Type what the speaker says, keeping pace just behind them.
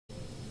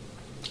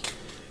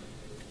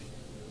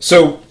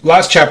So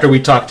last chapter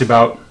we talked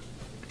about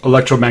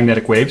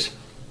electromagnetic waves.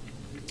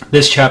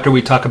 This chapter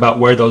we talk about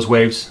where those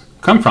waves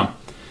come from.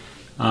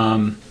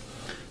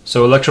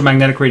 So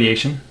electromagnetic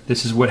radiation,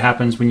 this is what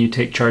happens when you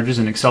take charges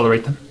and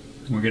accelerate them.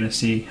 We're going to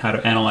see how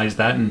to analyze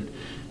that and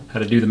how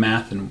to do the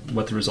math and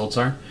what the results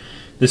are.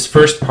 This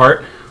first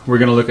part, we're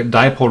going to look at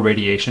dipole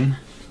radiation.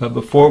 But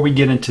before we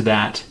get into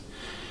that,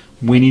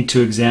 we need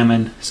to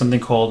examine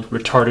something called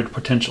retarded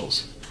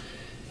potentials.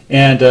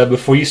 And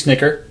before you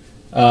snicker,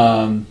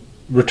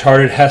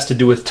 retarded has to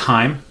do with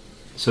time.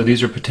 So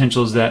these are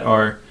potentials that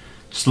are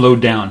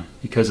slowed down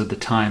because of the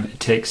time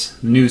it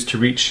takes news to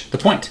reach the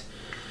point.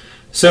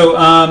 So,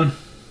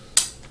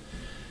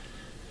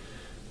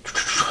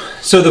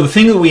 the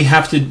thing that we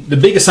have to, the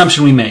big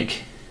assumption we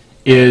make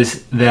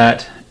is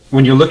that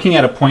when you're looking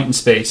at a point in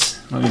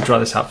space, let me draw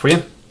this out for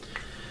you.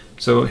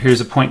 So here's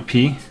a point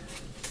P.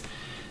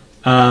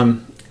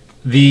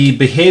 The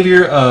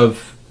behavior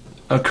of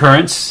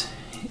currents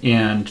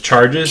and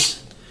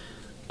charges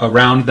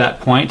around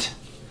that point,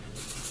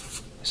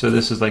 so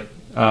this is like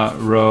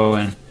rho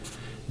and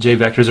j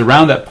vectors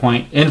around that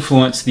point,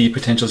 influence the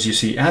potentials you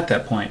see at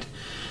that point.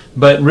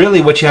 But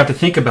really what you have to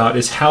think about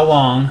is how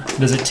long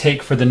does it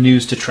take for the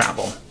news to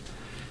travel.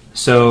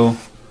 So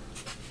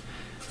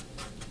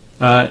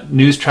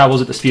news travels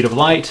at the speed of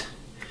light,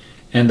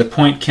 and the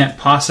point can't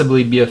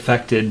possibly be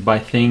affected by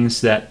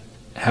things that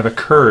have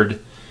occurred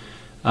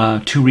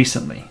too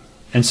recently.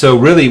 And so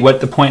really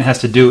what the point has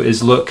to do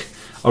is look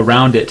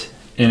around it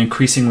in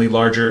increasingly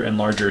larger and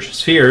larger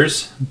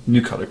spheres,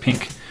 new color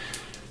pink.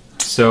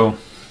 So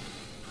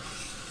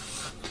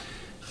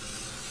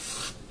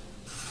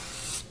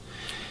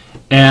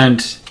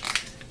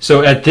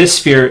at this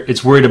sphere,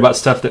 it's worried about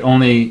stuff that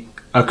only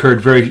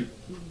occurred very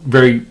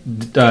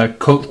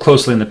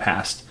closely in the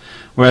past.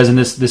 Whereas in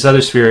this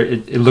other sphere,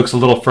 it looks a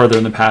little further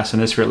in the past,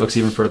 and this sphere it looks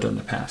even further in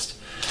the past.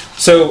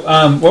 So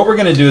what we're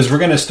going to do is we're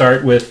going to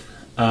start with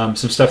some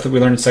stuff that we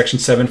learned in section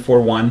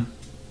 741.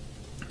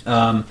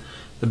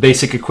 The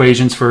basic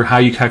equations for how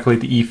you calculate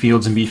the E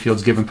fields and B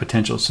fields given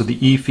potentials. So the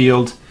E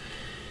field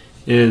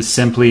is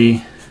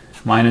simply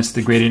minus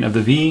the gradient of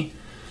the V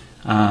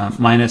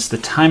minus the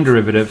time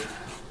derivative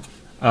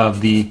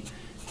of the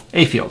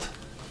A field,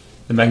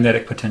 the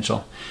magnetic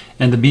potential.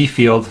 And the B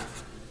field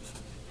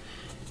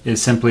is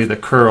simply the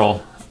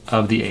curl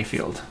of the A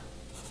field.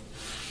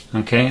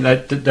 Okay,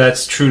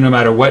 that's true no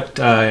matter what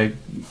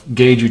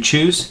gauge you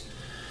choose.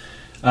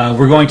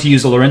 We're going to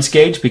use a Lorentz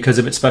gauge because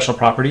of its special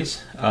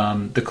properties.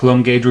 The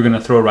Coulomb gauge we're going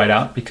to throw right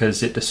out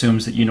because it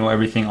assumes that you know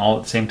everything all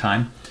at the same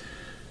time,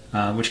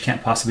 which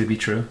can't possibly be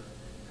true.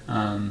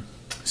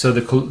 So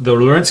the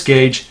Lorentz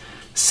gauge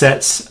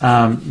sets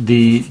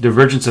the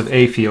divergence of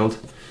A field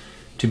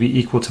to be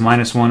equal to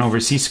minus 1 over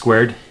c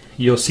squared.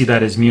 You'll see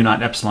that as mu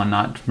naught epsilon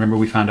naught. Remember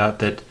we found out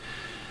that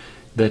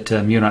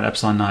mu naught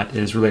epsilon naught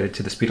is related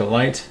to the speed of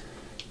light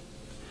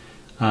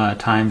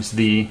times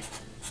the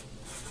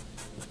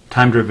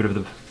time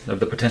derivative of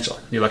the potential,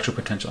 the electric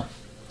potential.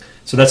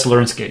 So that's the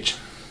Lorentz gauge.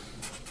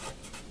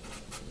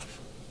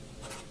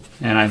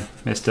 And I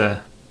missed an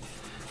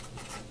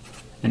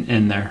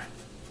N there.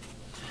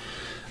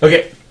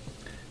 Okay,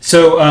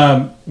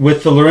 so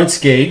with the Lorentz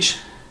gauge,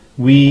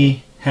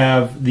 we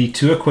have the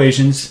two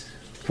equations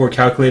for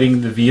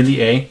calculating the V and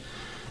the A.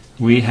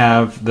 We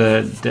have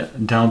the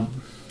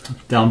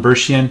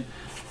D'Alembert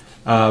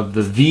of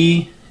the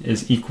V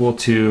is equal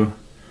to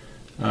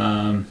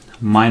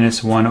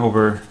minus 1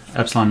 over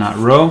epsilon naught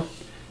rho,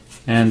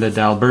 and the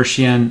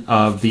D'Alembert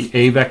of the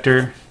A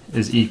vector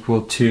is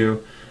equal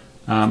to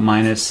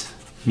minus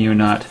mu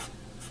naught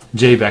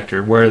J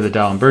vector, where the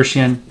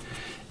D'Alembert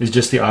is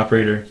just the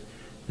operator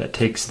that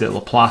takes the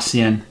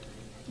Laplacian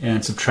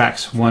and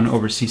subtracts 1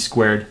 over c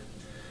squared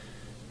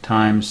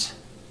times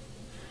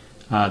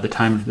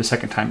the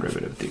second time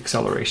derivative, the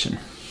acceleration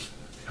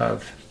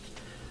of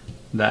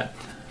that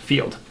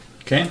field.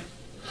 Okay.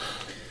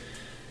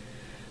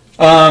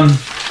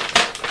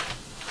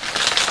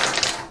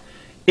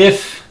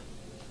 If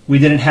we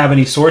didn't have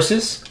any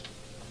sources,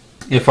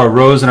 if our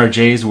rho's and our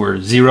j's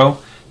were 0,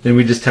 then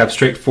we just have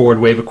straightforward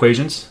wave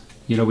equations.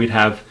 You know, we'd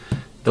have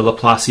the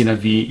Laplacian of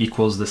V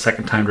equals the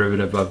second time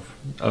derivative of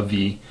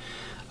V.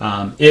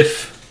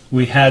 If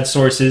we had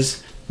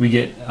sources, we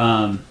get,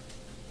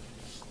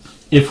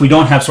 if we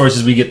don't have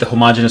sources, we get the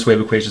homogeneous wave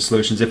equation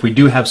solutions. If we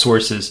do have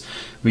sources,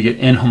 we get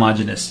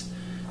inhomogeneous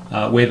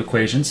wave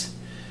equations.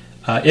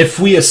 If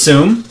we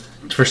assume,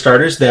 for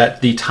starters,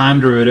 that the time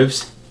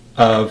derivatives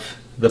of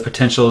the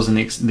potentials and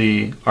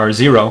the are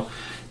 0,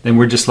 then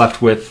we're just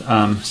left with,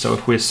 so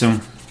if we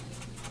assume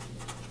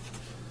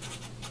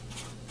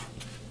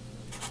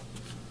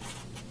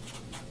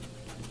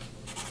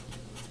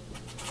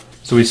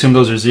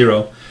those are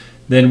 0,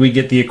 then we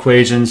get the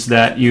equations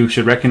that you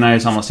should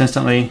recognize almost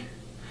instantly,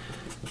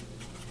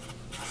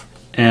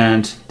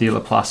 and the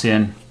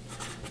Laplacian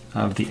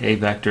of the A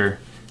vector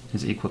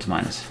is equal to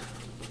minus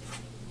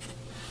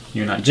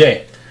mu naught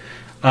J.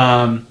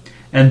 And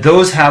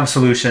those have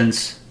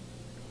solutions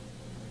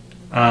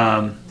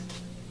that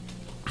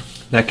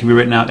can be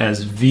written out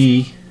as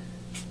V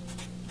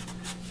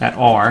at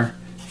r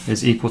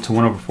is equal to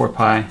 1 over 4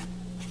 pi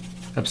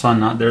epsilon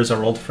naught. There's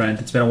our old friend.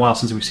 It's been a while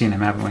since we've seen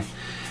him, haven't we?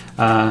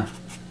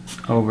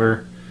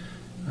 Over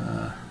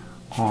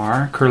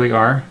r, curly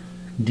r,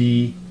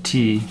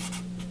 dt,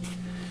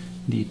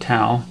 d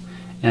tau,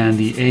 and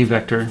the a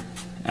vector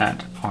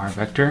at r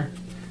vector,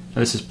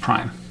 this is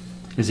prime,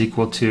 is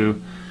equal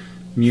to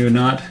mu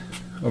naught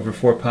over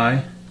 4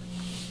 pi,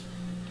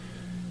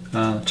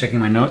 checking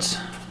my notes,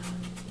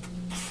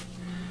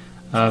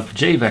 of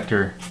j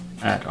vector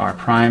at r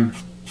prime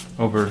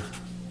over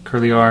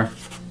curly r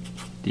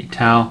d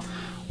tau,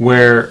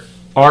 where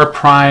r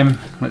prime,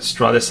 let's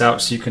draw this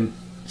out so you can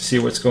see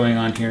what's going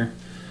on here.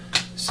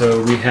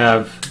 So we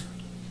have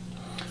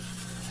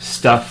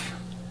stuff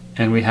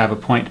and we have a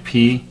point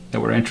P that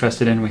we're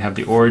interested in. We have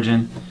the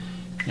origin,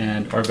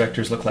 and our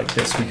vectors look like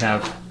this. We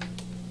have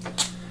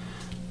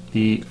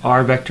the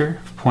r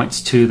vector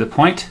points to the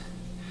point,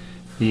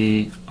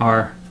 the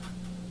r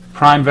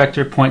prime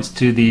vector points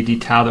to the d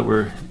tau that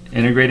we're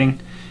integrating,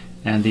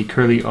 and the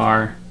curly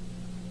r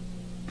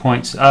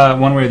points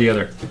one way or the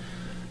other.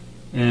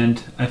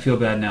 And I feel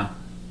bad now.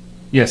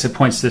 Yes, it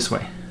points this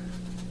way.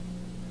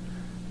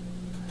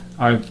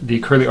 The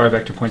curly r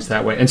vector points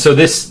that way. And so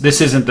this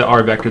isn't the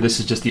r vector,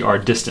 this is just the r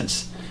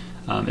distance.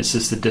 It's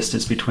just the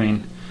distance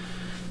between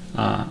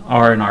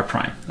r and r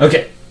prime.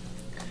 Okay,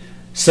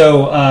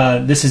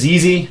 so this is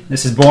easy,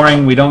 this is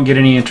boring, we don't get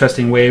any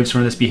interesting waves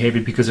from this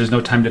behavior because there's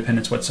no time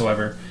dependence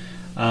whatsoever.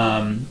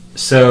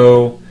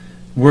 So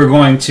we're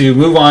going to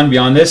move on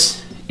beyond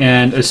this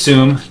and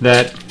assume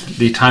that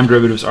the time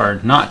derivatives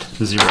are not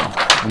 0.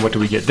 And what do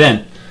we get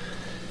then?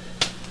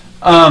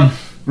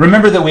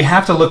 Remember that we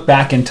have to look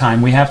back in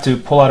time. We have to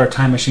pull out our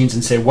time machines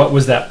and say, what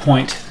was that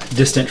point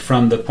distant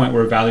from the point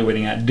we're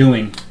evaluating at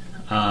doing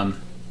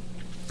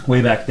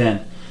way back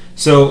then?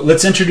 So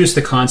let's introduce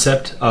the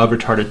concept of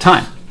retarded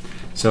time.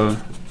 So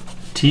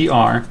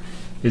TR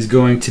is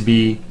going to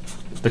be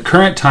the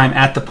current time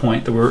at the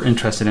point that we're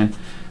interested in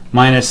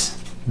minus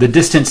the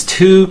distance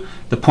to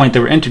the point that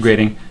we're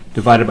integrating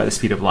divided by the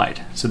speed of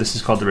light. So this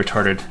is called the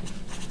retarded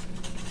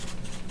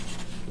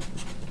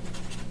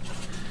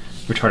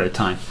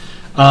time.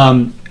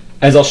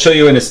 As I'll show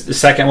you in a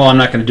second, well, I'm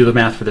not going to do the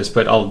math for this,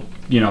 but I'll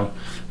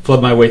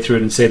flood my way through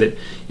it and say that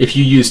if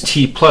you use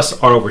t plus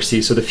r over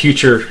c, so the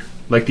future,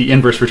 like the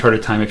inverse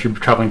retarded time, if you're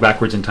traveling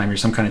backwards in time, you're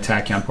some kind of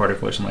tachyon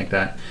particle or something like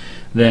that,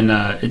 then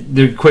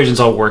the equations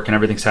all work and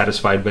everything's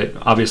satisfied, but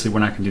obviously we're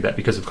not going to do that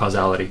because of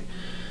causality,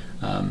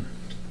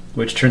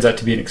 which turns out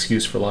to be an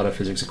excuse for a lot of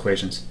physics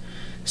equations.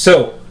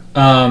 So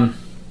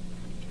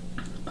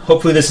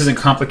hopefully this isn't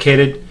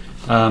complicated,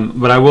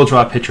 but I will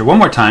draw a picture one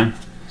more time.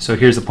 So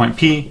here's the point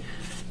P,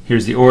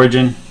 here's the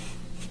origin,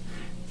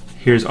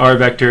 here's r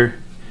vector,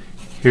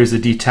 here's the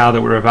d tau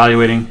that we're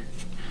evaluating,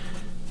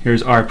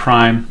 here's r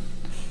prime,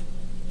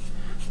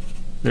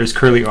 there's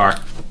curly r.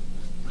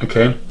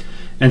 Okay,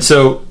 and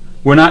so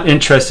we're not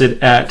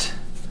interested at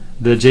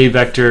the j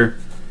vector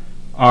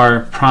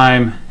r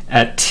prime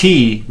at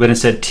t, but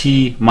instead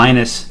t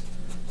minus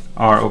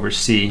r over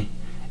c,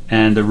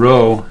 and the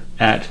rho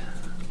at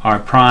r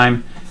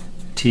prime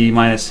t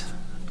minus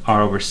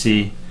r over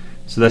c.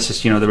 So that's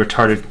just the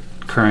retarded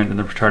current and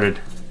the retarded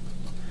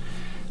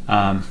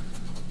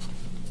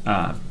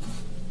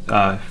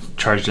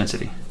charge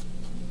density.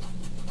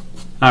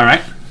 All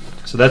right,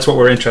 so that's what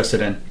we're interested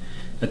in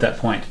at that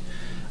point.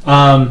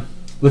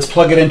 Let's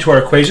plug it into our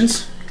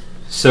equations.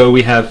 So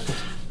we have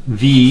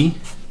v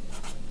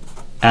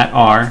at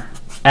r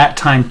at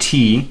time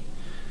t,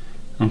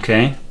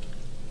 okay,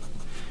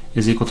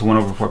 is equal to 1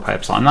 over 4 pi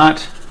epsilon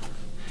naught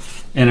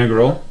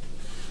integral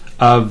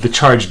of the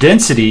charge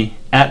density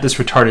at this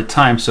retarded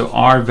time, so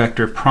r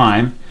vector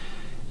prime,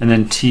 and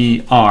then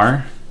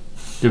tr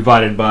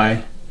divided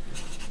by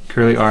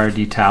curly r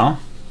d tau.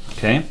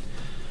 Okay,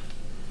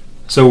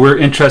 so we're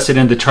interested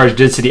in the charge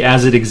density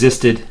as it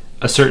existed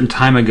a certain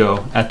time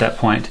ago at that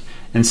point,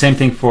 and same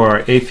thing for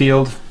our a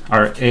field,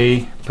 our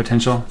a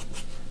potential.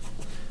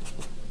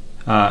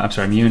 I'm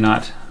sorry, mu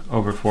naught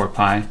over 4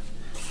 pi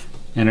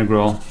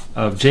integral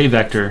of j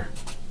vector,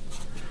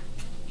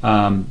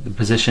 the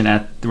position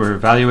at we're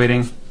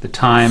evaluating, the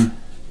time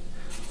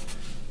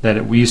that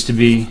it used to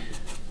be,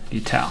 d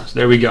tau. So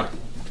there we go.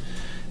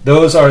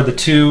 Those are the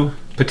two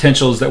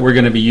potentials that we're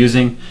going to be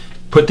using.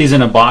 Put these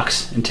in a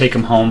box and take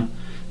them home.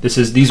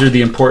 These are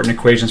the important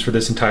equations for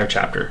this entire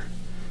chapter.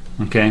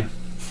 Okay.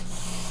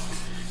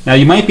 Now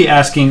you might be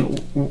asking,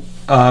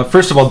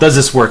 first of all, does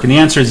this work? And the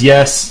answer is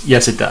yes.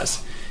 Yes, it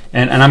does.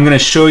 And I'm going to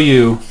show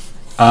you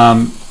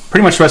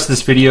pretty much the rest of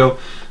this video.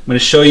 I'm going to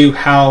show you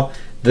how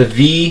the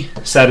V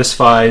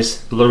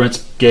satisfies the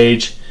Lorentz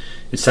gauge.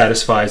 It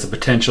satisfies the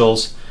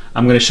potentials.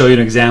 I'm going to show you an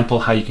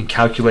example how you can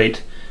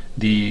calculate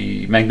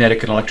the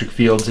magnetic and electric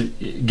fields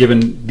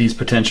given these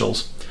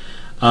potentials.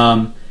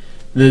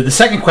 The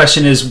second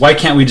question is, why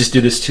can't we just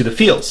do this to the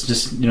fields?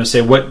 Just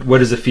say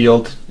what is a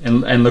field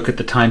and look at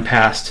the time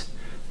passed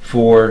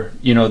for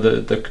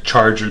the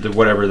charge or the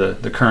whatever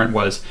the current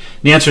was.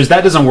 And the answer is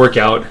that doesn't work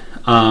out.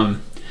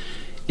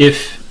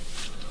 If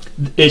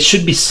it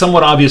should be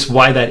somewhat obvious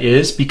why that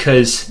is,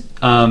 because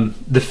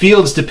the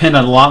fields depend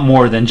on a lot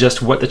more than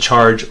just what the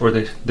charge or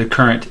the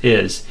current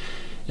is.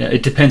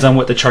 It depends on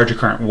what the charge or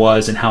current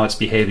was and how it's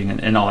behaving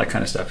and all that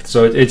kind of stuff.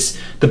 So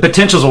the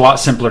potential is a lot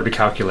simpler to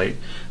calculate.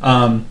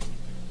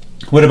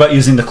 What about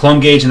using the Coulomb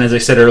gauge? And as I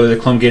said earlier,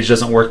 the Coulomb gauge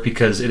doesn't work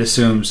because it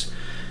assumes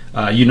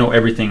you know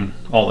everything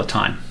all the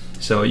time.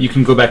 So you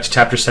can go back to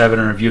chapter 7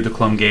 and review the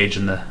Coulomb gauge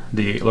and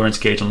the Lorentz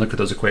gauge and look at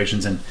those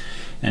equations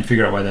and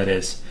figure out why that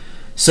is.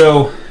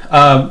 So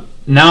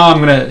now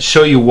I'm going to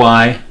show you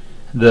why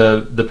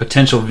the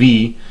potential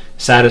V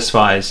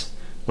satisfies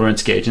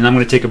Lorentz gauge. And I'm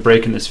going to take a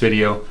break in this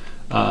video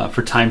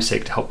for time's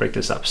sake to help break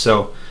this up.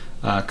 So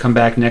come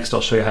back next,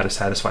 I'll show you how to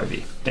satisfy V.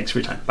 Thanks for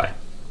your time. Bye.